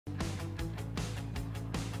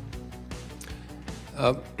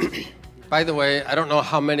Uh, by the way, I don't know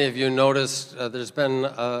how many of you noticed there's been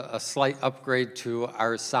a slight upgrade to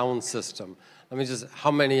our sound system. How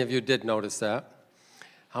many of you did notice that?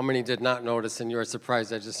 How many did not notice and you were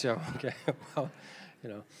surprised? Okay, well,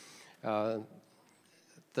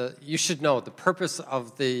 you should know the purpose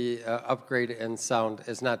of the upgrade in sound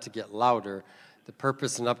is not to get louder. The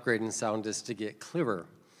purpose in upgrade in sound is to get clearer.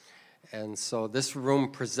 And so this room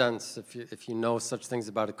presents, if you know such things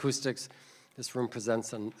about acoustics, this room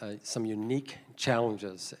presents some unique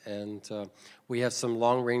challenges. And we have some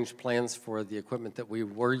long-range plans for the equipment that we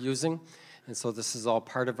were using. And so this is all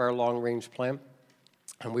part of our long-range plan.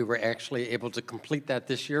 And we were actually able to complete that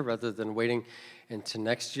this year rather than waiting into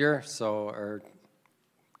next year, or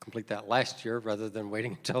complete that last year rather than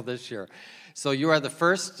waiting until this year. So you are the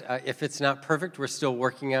first. If it's not perfect, we're still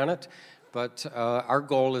working on it. But our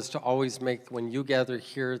goal is to always make, when you gather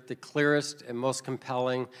here, the clearest and most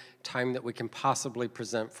compelling time that we can possibly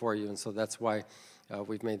present for you. And so that's why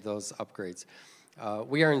we've made those upgrades.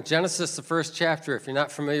 We are in Genesis, the first chapter. If you're not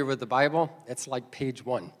familiar with the Bible, it's like page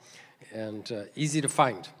 1 and easy to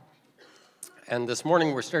find. And this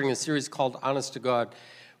morning we're starting a series called Honest to God.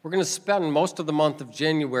 We're going to spend most of the month of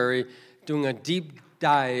January doing a deep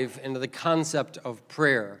dive into the concept of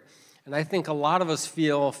prayer. And I think a lot of us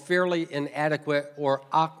feel fairly inadequate or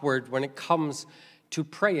awkward when it comes to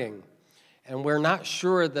praying. And we're not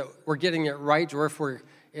sure that we're getting it right or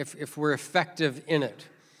if we're effective in it.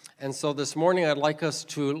 And so this morning I'd like us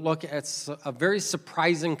to look at a very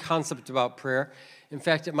surprising concept about prayer. In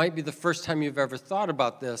fact, it might be the first time you've ever thought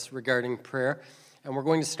about this regarding prayer. And we're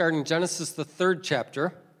going to start in Genesis, the 3rd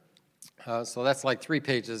chapter. So that's like 3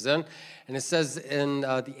 pages in. And it says in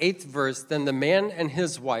the 8th verse, "Then the man and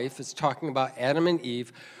his wife," is talking about Adam and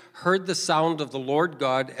Eve, "heard the sound of the Lord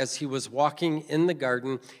God as he was walking in the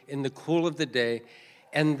garden in the cool of the day.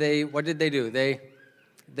 And what did they do?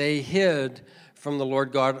 They hid from the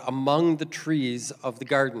Lord God among the trees of the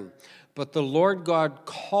garden. But the Lord God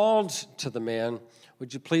called to the man,"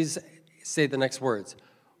 would you please say the next words?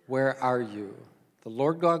 "Where are you?" The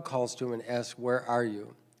Lord God calls to him and asks, "Where are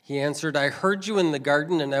you?" He answered, "I heard you in the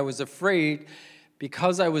garden, and I was afraid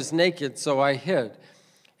because I was naked, so I hid."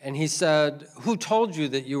 And he said, "Who told you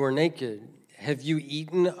that you were naked? Have you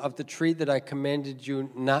eaten of the tree that I commanded you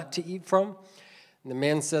not to eat from?" And the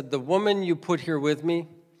man said, "The woman you put here with me,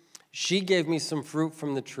 she gave me some fruit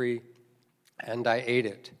from the tree, and I ate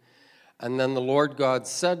it." And then the Lord God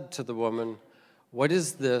said to the woman, "What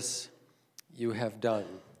is this you have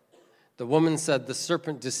done?" The woman said, "The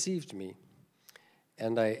serpent deceived me,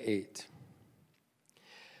 and I ate."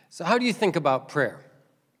 So how do you think about prayer?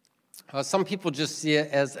 Some people just see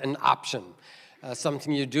it as an option,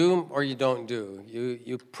 something you do or you don't do.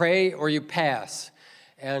 You pray or you pass,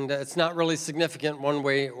 and it's not really significant one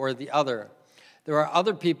way or the other. There are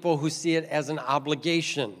other people who see it as an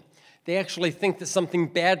obligation. They actually think that something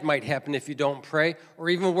bad might happen if you don't pray, or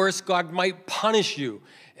even worse, God might punish you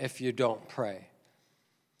if you don't pray.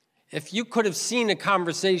 If you could have seen a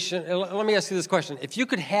conversation, let me ask you this question. If you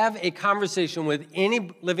could have a conversation with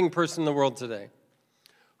any living person in the world today,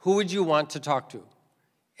 who would you want to talk to?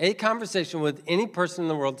 A conversation with any person in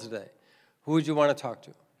the world today, who would you want to talk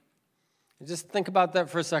to? And just think about that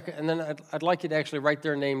for a second, and then I'd like you to actually write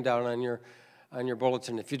their name down on your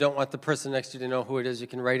bulletin. If you don't want the person next to you to know who it is, you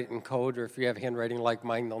can write it in code, or if you have handwriting like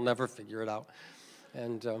mine, they'll never figure it out.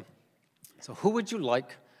 And so who would you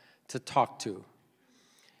like to talk to?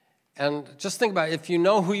 And just think about it. If you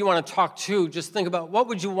know who you want to talk to, just think about what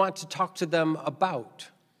would you want to talk to them about?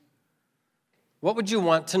 What would you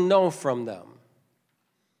want to know from them?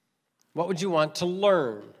 What would you want to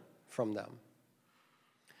learn from them?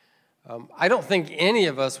 I don't think any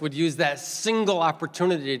of us would use that single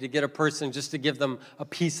opportunity to get a person just to give them a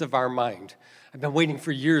piece of our mind. I've been waiting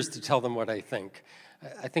for years to tell them what I think.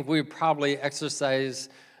 I think we would probably exercise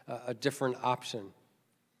a different option.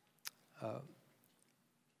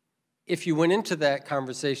 If you went into that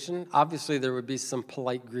conversation, obviously there would be some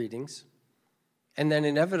polite greetings, and then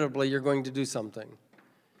inevitably you're going to do something.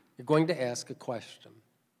 You're going to ask a question.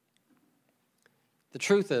 The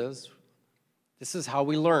truth is, this is how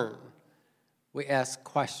we learn. We ask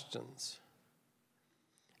questions.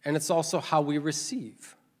 And it's also how we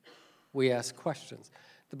receive. We ask questions.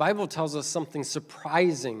 The Bible tells us something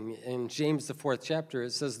surprising in James, the 4th chapter.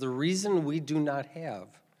 It says, "The reason we do not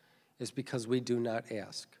have is because we do not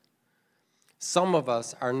ask." Some of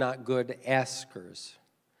us are not good askers.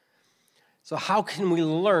 So how can we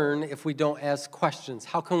learn if we don't ask questions?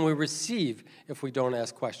 How can we receive if we don't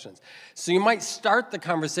ask questions? So you might start the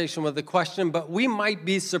conversation with a question, but we might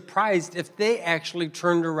be surprised if they actually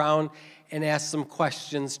turned around and asked some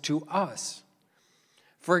questions to us.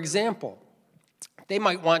 For example, they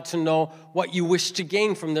might want to know what you wish to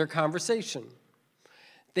gain from their conversation.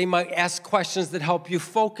 They might ask questions that help you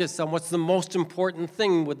focus on what's the most important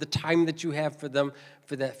thing with the time that you have for them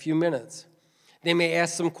for that few minutes. They may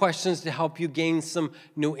ask some questions to help you gain some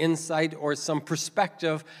new insight or some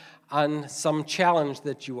perspective on some challenge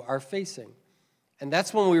that you are facing. And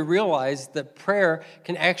that's when we realize that prayer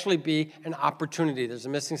can actually be an opportunity. There's a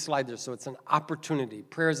missing slide there, so it's an opportunity.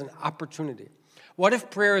 Prayer is an opportunity. What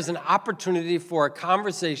if prayer is an opportunity for a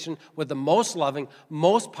conversation with the most loving,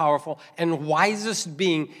 most powerful, and wisest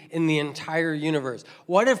being in the entire universe?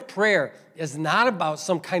 What if prayer is not about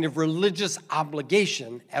some kind of religious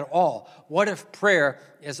obligation at all? What if prayer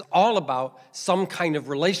is all about some kind of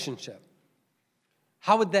relationship?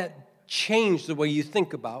 How would that change the way you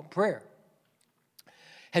think about prayer?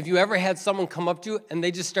 Have you ever had someone come up to you and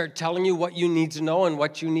they just start telling you what you need to know and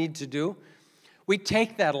what you need to do? We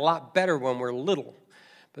take that a lot better when we're little.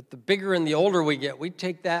 But the bigger and the older we get, we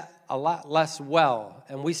take that a lot less well.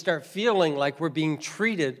 And we start feeling like we're being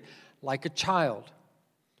treated like a child.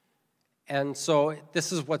 And so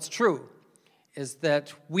this is what's true, is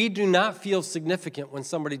that we do not feel significant when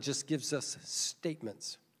somebody just gives us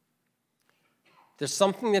statements. There's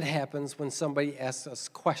something that happens when somebody asks us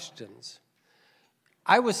questions.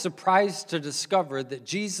 I was surprised to discover that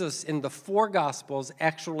Jesus in the 4 Gospels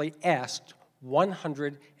actually asked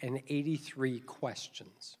 183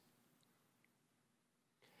 questions.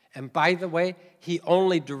 And by the way, he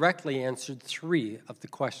only directly answered 3 of the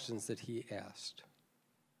questions that he asked.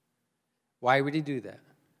 Why would he do that?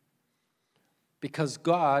 Because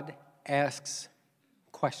God asks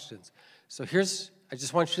questions. So I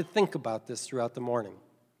just want you to think about this throughout the morning.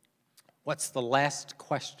 What's the last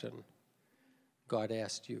question God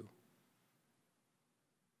asked you?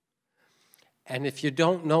 And if you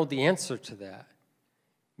don't know the answer to that,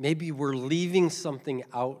 maybe we're leaving something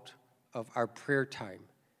out of our prayer time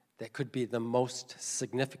that could be the most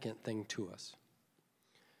significant thing to us.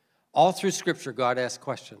 All through Scripture, God asks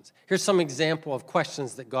questions. Here's some example of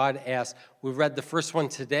questions that God asked. We read the first one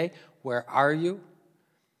today. Where are you?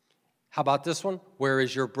 How about this one? Where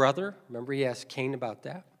is your brother? Remember, he asked Cain about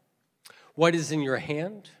that. What is in your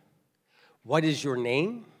hand? What is your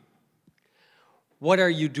name? What are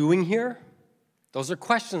you doing here? Those are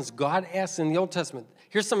questions God asks in the Old Testament.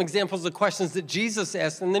 Here's some examples of questions that Jesus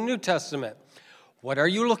asked in the New Testament. What are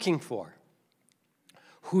you looking for?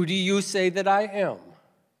 Who do you say that I am?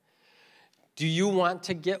 Do you want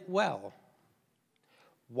to get well?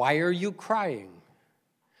 Why are you crying?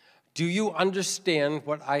 Do you understand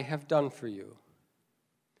what I have done for you?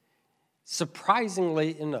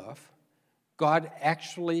 Surprisingly enough, God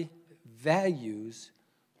actually values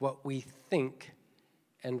what we think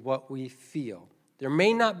and what we feel. There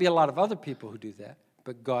may not be a lot of other people who do that,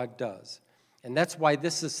 but God does. And that's why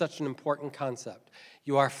this is such an important concept.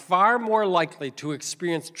 You are far more likely to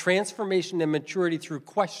experience transformation and maturity through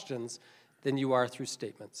questions than you are through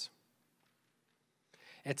statements.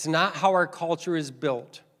 It's not how our culture is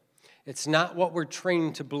built. It's not what we're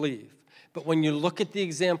trained to believe. But when you look at the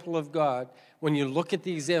example of God, when you look at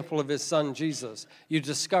the example of his son Jesus, you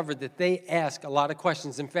discover that they ask a lot of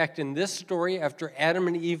questions. In fact, in this story, after Adam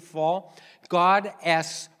and Eve fall, God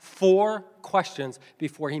asks 4 questions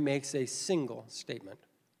before he makes a single statement.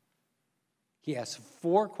 He asks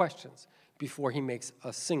 4 questions before he makes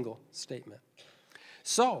a single statement.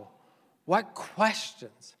 So, what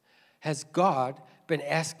questions has God been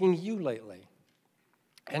asking you lately?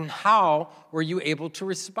 And how were you able to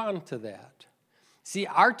respond to that? See,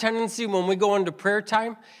 our tendency when we go into prayer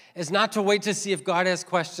time is not to wait to see if God has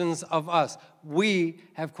questions of us. We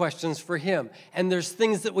have questions for him. And there's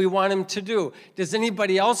things that we want him to do. Does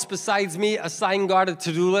anybody else besides me assign God a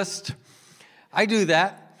to-do list? I do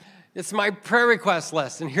that. It's my prayer request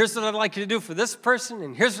list. And here's what I'd like you to do for this person.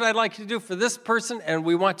 And here's what I'd like you to do for this person. And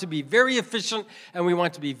we want to be very efficient. And we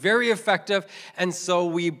want to be very effective. And so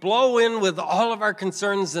we blow in with all of our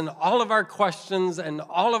concerns and all of our questions and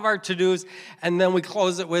all of our to-dos. And then we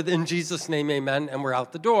close it with, in Jesus' name, amen. And we're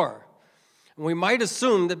out the door. And we might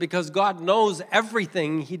assume that because God knows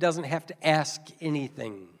everything, he doesn't have to ask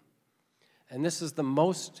anything. And this is the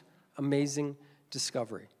most amazing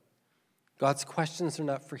discovery. God's questions are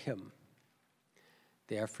not for him.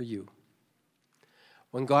 They are for you.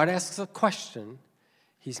 When God asks a question,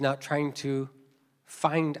 he's not trying to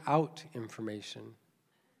find out information.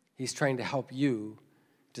 He's trying to help you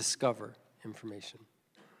discover information.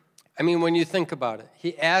 I mean, when you think about it,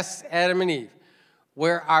 he asks Adam and Eve,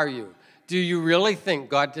 where are you? Do you really think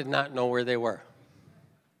God did not know where they were?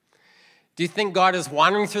 Do you think God is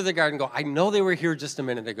wandering through the garden and go, I know they were here just a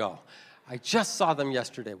minute ago. I just saw them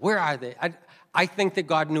yesterday. Where are they? I think that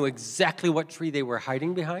God knew exactly what tree they were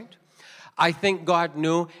hiding behind. I think God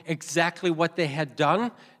knew exactly what they had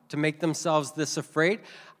done to make themselves this afraid.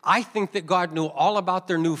 I think that God knew all about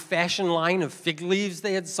their new fashion line of fig leaves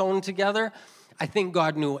they had sewn together. I think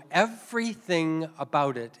God knew everything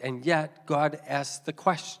about it, and yet God asked the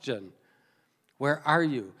question, where are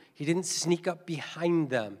you? He didn't sneak up behind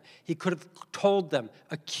them. He could have told them,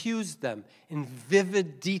 accused them in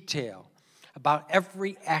vivid detail about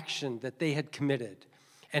every action that they had committed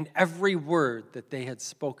and every word that they had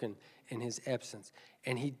spoken in his absence.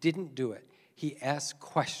 And he didn't do it. He asked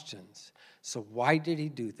questions. So why did he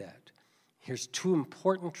do that? Here's two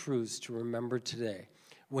important truths to remember today.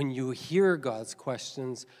 When you hear God's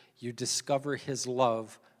questions, you discover his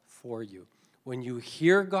love for you. When you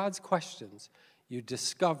hear God's questions, you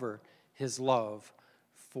discover his love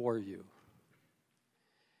for you.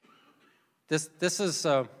 This is,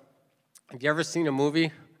 have you ever seen a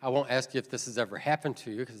movie? I won't ask you if this has ever happened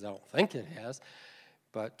to you, because I don't think it has.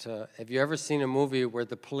 But have you ever seen a movie where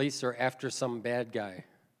the police are after some bad guy?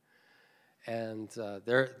 And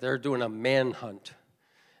they're doing a manhunt.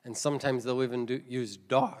 And sometimes they'll even use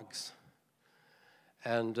dogs.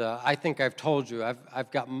 And I think I've told you,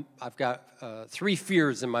 I've got 3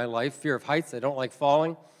 fears in my life: fear of heights, I don't like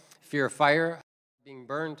falling; fear of fire, being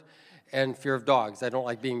burned; and fear of dogs. I don't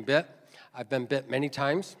like being bit. I've been bit many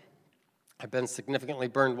times. I've been significantly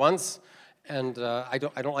burned once, and I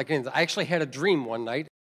don't like anything. I actually had a dream one night.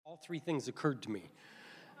 All 3 things occurred to me.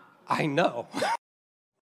 I know.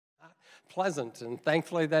 Not pleasant, and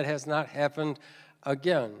thankfully that has not happened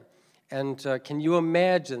again. And can you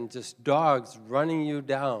imagine just dogs running you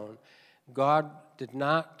down? God did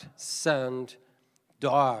not send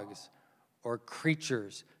dogs or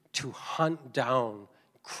creatures to hunt down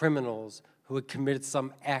criminals who had committed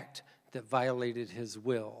some act that violated his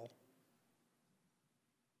will.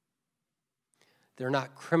 They're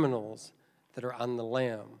not criminals that are on the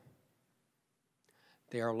lam.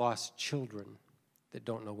 They are lost children that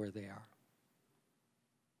don't know where they are.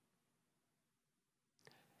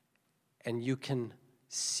 And you can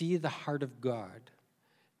see the heart of God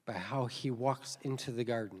by how he walks into the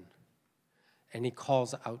garden and he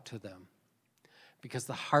calls out to them. Because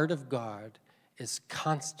the heart of God is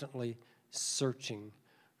constantly searching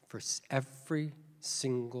for every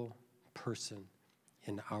single person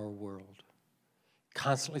in our world.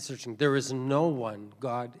 Constantly searching. There is no one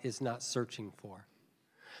God is not searching for.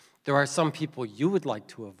 There are some people you would like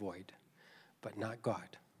to avoid, but not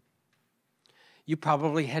God. You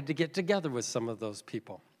probably had to get together with some of those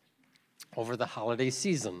people over the holiday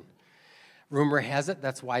season. Rumor has it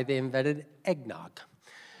that's why they invented eggnog.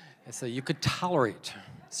 And so you could tolerate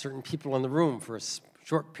certain people in the room for a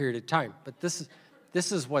short period of time. But this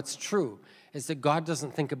is what's true, is that God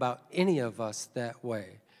doesn't think about any of us that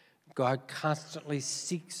way. God constantly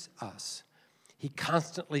seeks us. He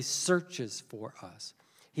constantly searches for us.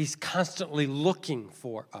 He's constantly looking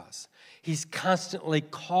for us. He's constantly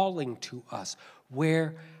calling to us.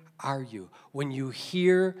 Where are you? When you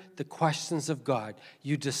hear the questions of God,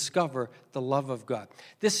 you discover the love of God.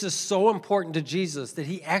 This is so important to Jesus that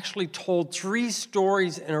he actually told 3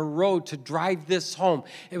 stories in a row to drive this home.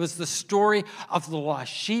 It was the story of the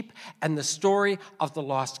lost sheep, and the story of the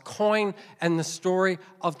lost coin, and the story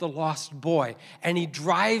of the lost boy. And he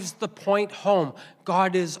drives the point home.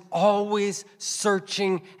 God is always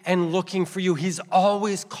searching and looking for you. He's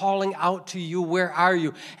always calling out to you, where are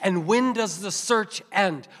you? And when does the search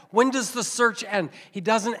end? When does the search end? He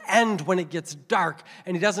doesn't end when it gets dark,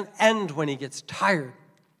 and he doesn't end when he gets tired.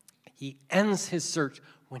 He ends his search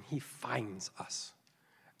when he finds us.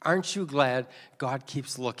 Aren't you glad God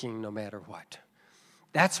keeps looking no matter what?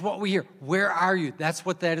 That's what we hear. Where are you? That's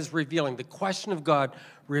what that is revealing. The question of God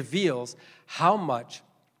reveals how much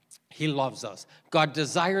he loves us. God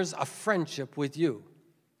desires a friendship with you.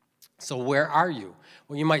 So where are you?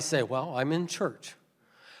 Well, you might say, well, I'm in church.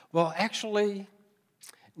 Well, actually,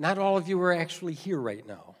 not all of you are actually here right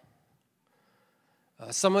now.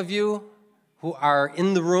 Some of you who are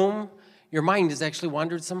in the room, your mind has actually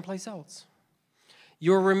wandered someplace else.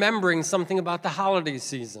 You're remembering something about the holiday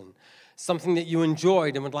season, something that you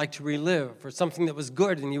enjoyed and would like to relive, or something that was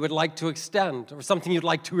good and you would like to extend, or something you'd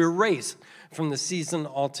like to erase from the season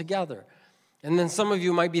altogether. And then some of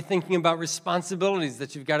you might be thinking about responsibilities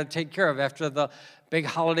that you've got to take care of after the big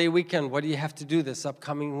holiday weekend. What do you have to do this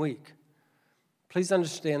upcoming week? Please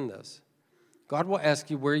understand this. God will ask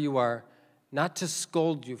you where you are, not to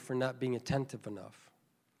scold you for not being attentive enough.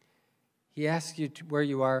 He asks you where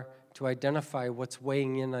you are to identify what's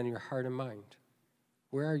weighing in on your heart and mind.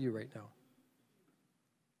 Where are you right now?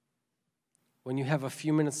 When you have a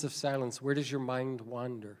few minutes of silence, where does your mind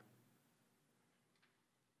wander?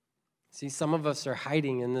 See, some of us are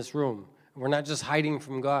hiding in this room. We're not just hiding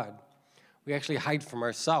from God. We actually hide from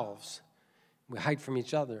ourselves. We hide from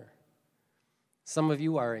each other. Some of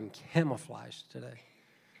you are in camouflage today.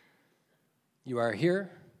 You are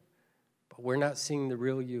here, but we're not seeing the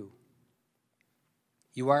real you.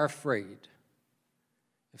 You are afraid.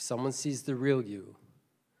 If someone sees the real you,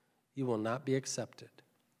 you will not be accepted.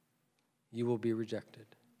 You will be rejected.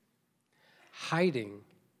 Hiding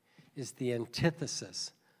is the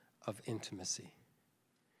antithesis of intimacy.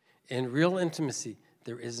 In real intimacy,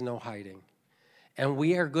 there is no hiding. And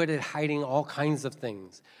we are good at hiding all kinds of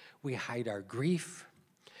things. We hide our grief.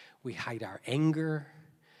 We hide our anger.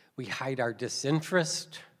 We hide our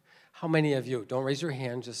disinterest. How many of you, don't raise your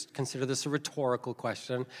hand, just consider this a rhetorical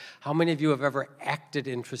question. How many of you have ever acted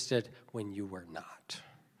interested when you were not?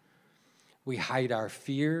 We hide our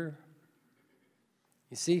fear.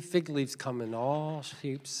 You see, fig leaves come in all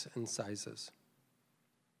shapes and sizes.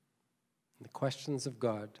 The questions of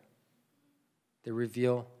God, they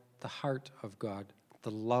reveal the heart of God, the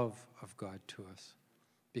love of God to us,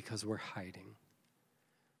 because we're hiding.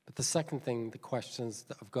 But the second thing, the questions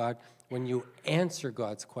of God, when you answer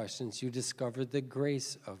God's questions, you discover the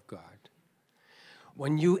grace of God.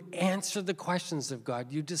 When you answer the questions of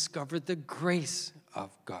God, you discover the grace of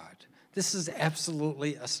God. This is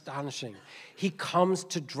absolutely astonishing. He comes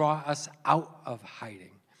to draw us out of hiding.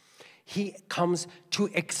 He comes to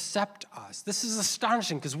accept us. This is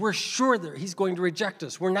astonishing because we're sure that he's going to reject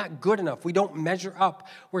us. We're not good enough. We don't measure up.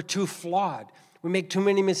 We're too flawed. We make too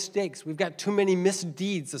many mistakes. We've got too many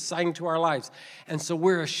misdeeds assigned to our lives. And so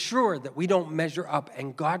we're assured that we don't measure up,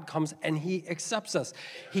 and God comes and he accepts us.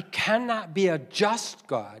 He cannot be a just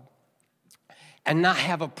God and not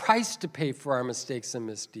have a price to pay for our mistakes and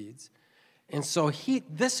misdeeds. And so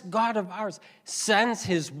this God of ours sends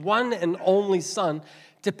his one and only Son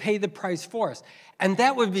to pay the price for us. And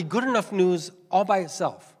that would be good enough news all by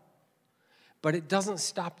itself. But it doesn't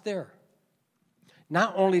stop there.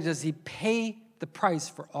 Not only does he pay the price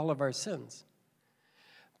for all of our sins,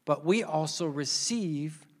 but we also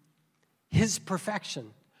receive his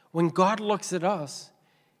perfection. When God looks at us,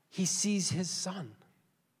 he sees his Son.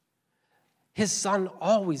 His Son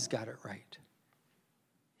always got it right.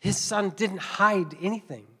 His Son didn't hide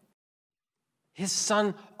anything. His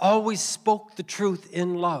Son always spoke the truth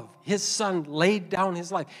in love. His Son laid down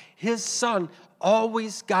his life. His Son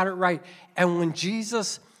always got it right. And when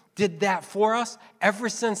Jesus did that for us, ever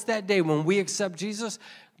since that day when we accept Jesus,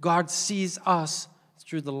 God sees us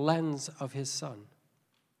through the lens of his Son.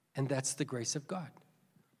 And that's the grace of God.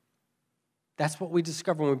 That's what we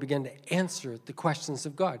discover when we begin to answer the questions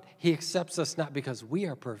of God. He accepts us not because we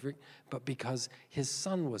are perfect, but because his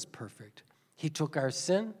Son was perfect. He took our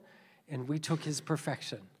sin, and we took his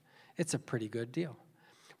perfection. It's a pretty good deal.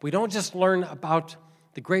 We don't just learn about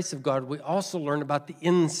the grace of God, we also learn about the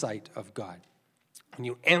insight of God. When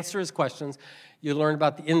you answer his questions, you learn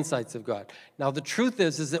about the insights of God. Now, the truth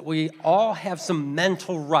is that we all have some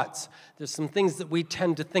mental ruts. There's some things that we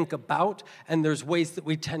tend to think about, and there's ways that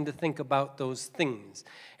we tend to think about those things.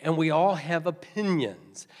 And we all have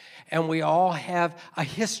opinions. And we all have a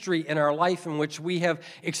history in our life in which we have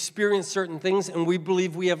experienced certain things, and we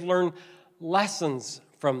believe we have learned lessons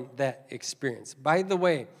from that experience. By the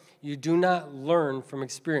way, you do not learn from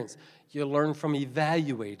experience. You learn from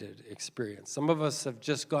evaluated experience. Some of us have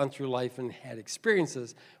just gone through life and had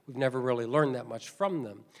experiences. We've never really learned that much from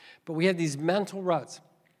them. But we have these mental ruts.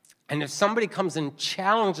 And if somebody comes and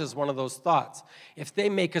challenges one of those thoughts, if they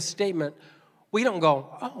make a statement, we don't go,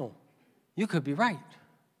 oh, you could be right.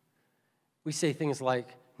 We say things like,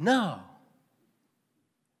 no,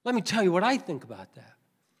 let me tell you what I think about that.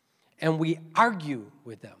 And we argue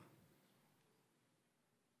with them.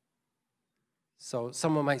 So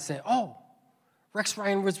someone might say, oh, Rex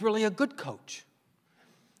Ryan was really a good coach,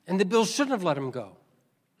 and the Bills shouldn't have let him go.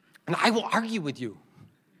 And I will argue with you.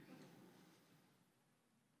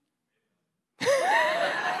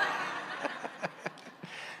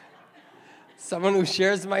 Someone who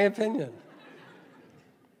shares my opinion.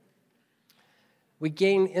 We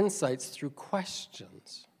gain insights through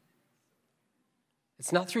questions.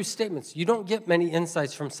 It's not through statements. You don't get many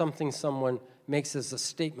insights from something someone makes as a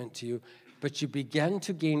statement to you, but you begin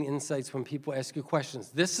to gain insights when people ask you questions.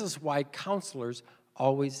 This is why counselors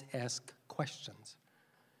always ask questions.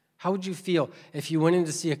 How would you feel if you went in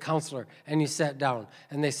to see a counselor and you sat down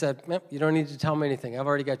and they said, you don't need to tell me anything. I've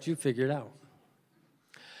already got you figured out.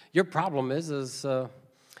 Your problem is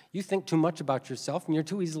you think too much about yourself and you're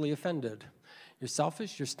too easily offended. You're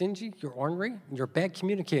selfish, you're stingy, you're ornery, and you're a bad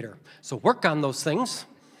communicator. So work on those things.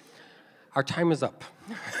 Our time is up.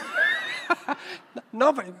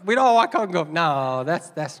 Nobody, we'd all walk out and go, no,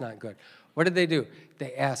 that's not good. What did they do?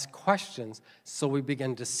 They asked questions, so we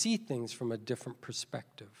begin to see things from a different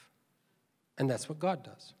perspective. And that's what God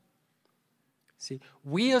does. See,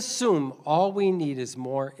 we assume all we need is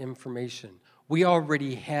more information. We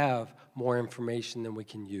already have more information than we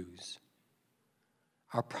can use.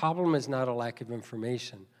 Our problem is not a lack of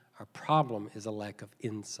information. Our problem is a lack of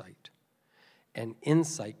insight. And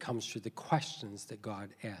insight comes through the questions that God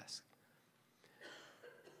asks.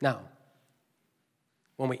 Now,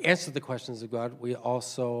 when we answer the questions of God, we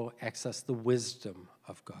also access the wisdom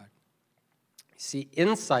of God. See,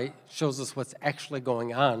 insight shows us what's actually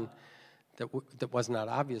going on that was not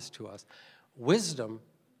obvious to us. Wisdom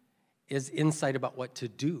is insight about what to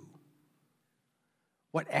do.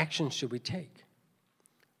 What action should we take?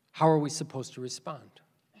 How are we supposed to respond?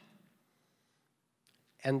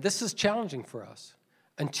 And this is challenging for us.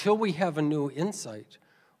 Until we have a new insight,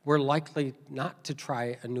 we're likely not to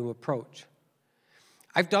try a new approach.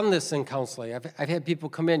 I've done this in counseling. I've had people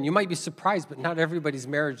come in. You might be surprised, but not everybody's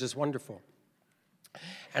marriage is wonderful.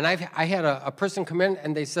 And I had a person come in,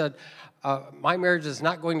 and they said, my marriage is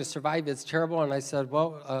not going to survive. It's terrible. And I said,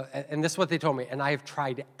 well, and this is what they told me, and I have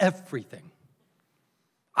tried everything.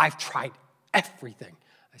 I've tried everything.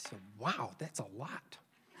 I said, wow, that's a lot.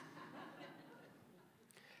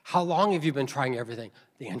 How long have you been trying everything?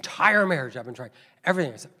 The entire marriage I've been trying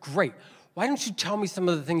everything. I said, great. Why don't you tell me some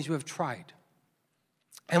of the things you have tried?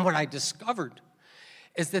 And what I discovered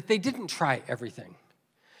is that they didn't try everything.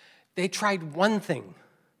 They tried one thing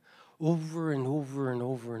over and over and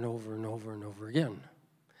over and over and over and over again.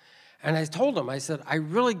 And I told them, I said, I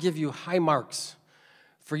really give you high marks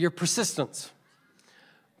for your persistence.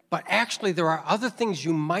 But actually, there are other things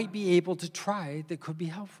you might be able to try that could be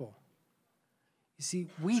helpful. You see,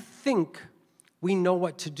 we think we know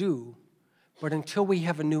what to do, but until we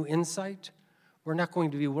have a new insight, we're not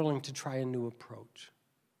going to be willing to try a new approach.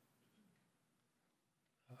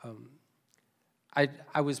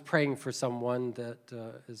 I was praying for someone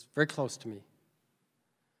that is very close to me.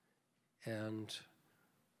 And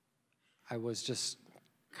I was just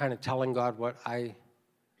kind of telling God what I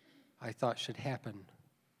thought should happen.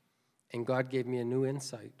 And God gave me a new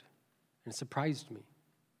insight, and it surprised me.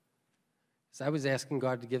 Because I was asking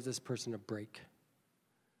God to give this person a break.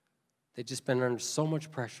 They'd just been under so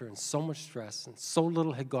much pressure and so much stress, and so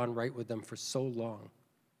little had gone right with them for so long.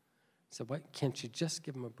 I said, why can't you just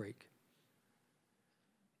give them a break?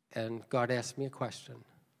 And God asked me a question. And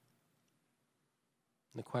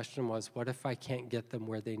the question was, what if I can't get them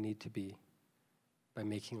where they need to be by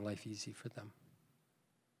making life easy for them?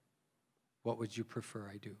 What would you prefer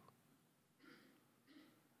I do?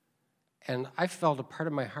 And I felt a part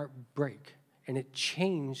of my heart break, and it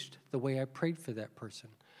changed the way I prayed for that person,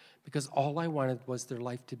 because all I wanted was their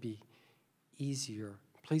life to be easier.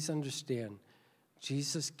 Please understand,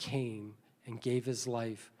 Jesus came and gave his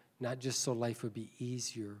life not just so life would be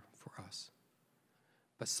easier for us,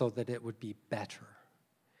 but so that it would be better.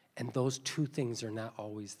 And those two things are not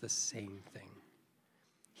always the same thing.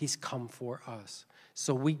 He's come for us,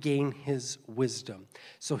 so we gain his wisdom.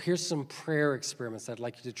 So here's some prayer experiments I'd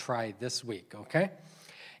like you to try this week, okay?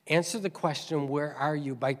 Answer the question, where are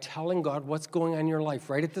you, by telling God what's going on in your life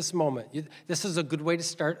right at this moment. This is a good way to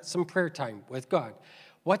start some prayer time with God.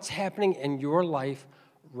 What's happening in your life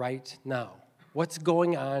right now? What's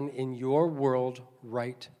going on in your world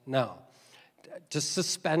right now? To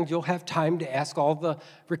suspend, you'll have time to ask all the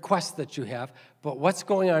requests that you have, but what's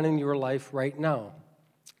going on in your life right now?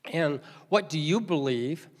 And what do you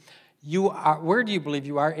believe you are, where do you believe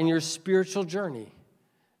you are in your spiritual journey?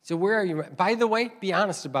 So where are you? By the way, be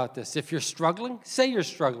honest about this. If you're struggling, say you're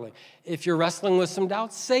struggling. If you're wrestling with some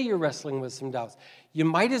doubts, say you're wrestling with some doubts. You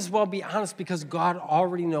might as well be honest, because God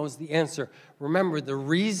already knows the answer. Remember, the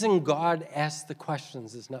reason God asks the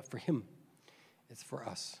questions is not for him. It's for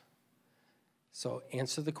us. So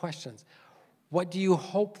answer the questions. What do you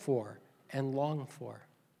hope for and long for?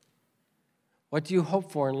 What do you hope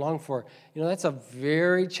for and long for? You know, that's a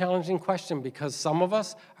very challenging question, because some of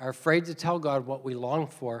us are afraid to tell God what we long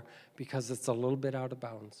for because it's a little bit out of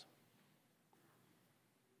bounds.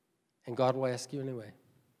 And God will ask you anyway.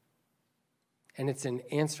 And it's in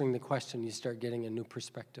answering the question you start getting a new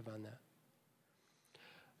perspective on that.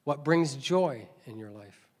 What brings joy in your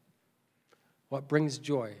life? What brings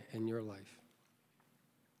joy in your life?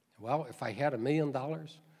 Well, if I had $1 million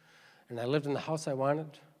and I lived in the house I wanted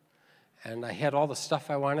and I had all the stuff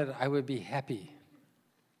I wanted, I would be happy.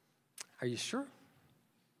 Are you sure?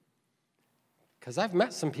 Because I've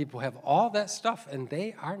met some people who have all that stuff and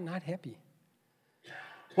they are not happy.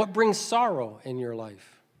 What brings sorrow in your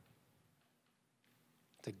life?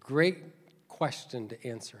 The great question to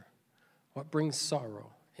answer? What brings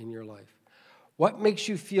sorrow in your life? What makes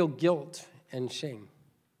you feel guilt and shame?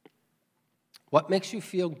 What makes you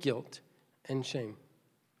feel guilt and shame?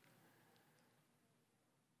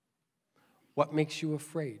 What makes you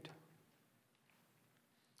afraid?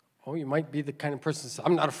 Oh, you might be the kind of person that says,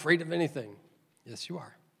 I'm not afraid of anything. Yes, you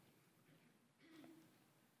are.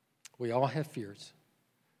 We all have fears.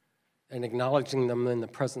 And acknowledging them in the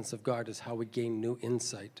presence of God is how we gain new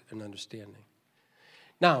insight and understanding.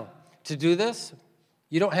 Now, to do this,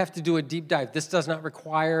 you don't have to do a deep dive. This does not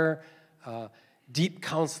require deep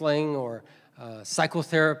counseling or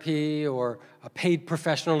psychotherapy or a paid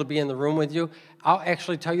professional to be in the room with you. I'll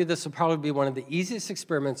actually tell you this will probably be one of the easiest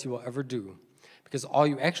experiments you will ever do, because all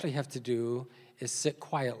you actually have to do is sit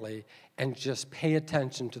quietly and just pay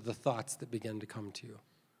attention to the thoughts that begin to come to you.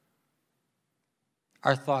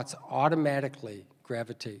 Our thoughts automatically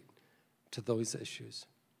gravitate to those issues.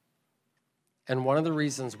 And one of the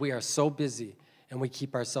reasons we are so busy and we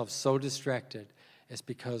keep ourselves so distracted is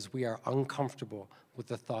because we are uncomfortable with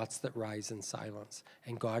the thoughts that rise in silence.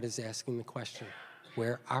 And God is asking the question,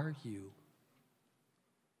 where are you?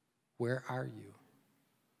 Where are you?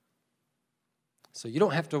 So you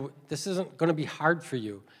don't have to, this isn't going to be hard for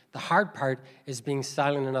you. The hard part is being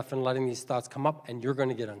silent enough and letting these thoughts come up, and you're going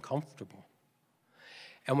to get uncomfortable.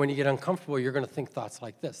 And when you get uncomfortable, you're going to think thoughts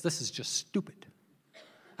like this. This is just stupid.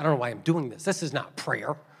 I don't know why I'm doing this. This is not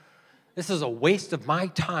prayer. This is a waste of my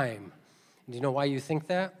time. And do you know why you think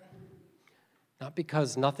that? Not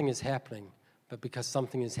because nothing is happening, but because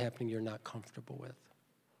something is happening you're not comfortable with.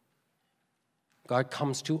 God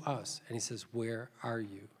comes to us, and he says, where are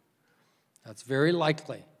you? Now, it's very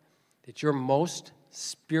likely that your most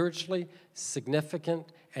spiritually significant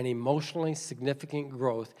and emotionally significant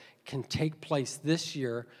growth can take place this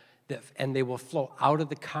year, and they will flow out of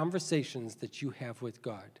the conversations that you have with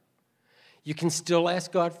God. You can still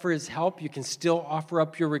ask God for his help. You can still offer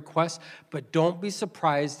up your requests, but don't be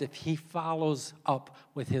surprised if he follows up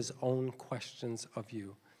with his own questions of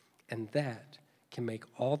you. And that can make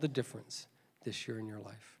all the difference this year in your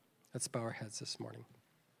life. Let's bow our heads this morning.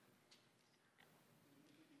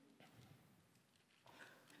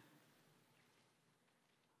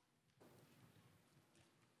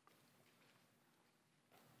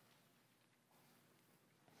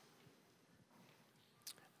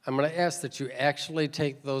 I'm going to ask that you actually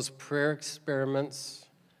take those prayer experiments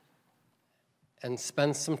and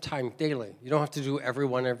spend some time daily. You don't have to do every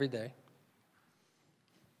one every day.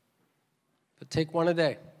 But take one a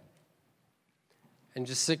day. And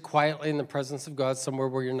just sit quietly in the presence of God somewhere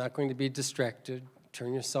where you're not going to be distracted.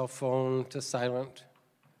 Turn your cell phone to silent.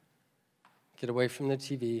 Get away from the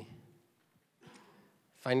TV.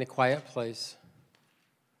 Find a quiet place.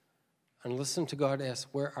 And listen to God ask,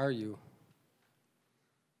 where are you?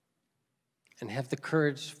 And have the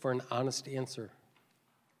courage for an honest answer.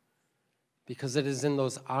 Because it is in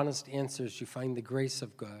those honest answers you find the grace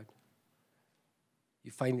of God.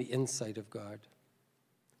 You find the insight of God.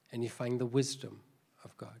 And you find the wisdom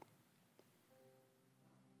of God.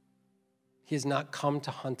 He has not come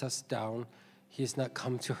to hunt us down. He has not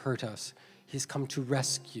come to hurt us. He has come to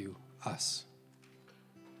rescue us.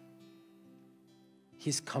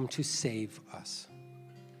 He's come to save us.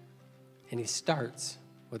 And he starts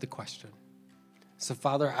with a question. So,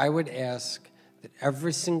 Father, I would ask that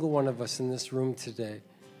every single one of us in this room today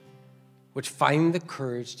would find the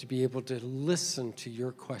courage to be able to listen to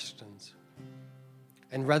your questions.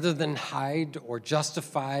 And rather than hide or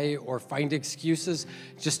justify or find excuses,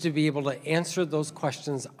 just to be able to answer those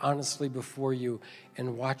questions honestly before you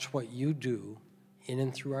and watch what you do in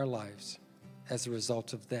and through our lives as a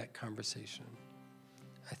result of that conversation.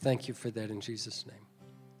 I thank you for that in Jesus' name.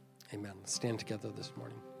 Amen. Let's stand together this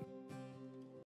morning.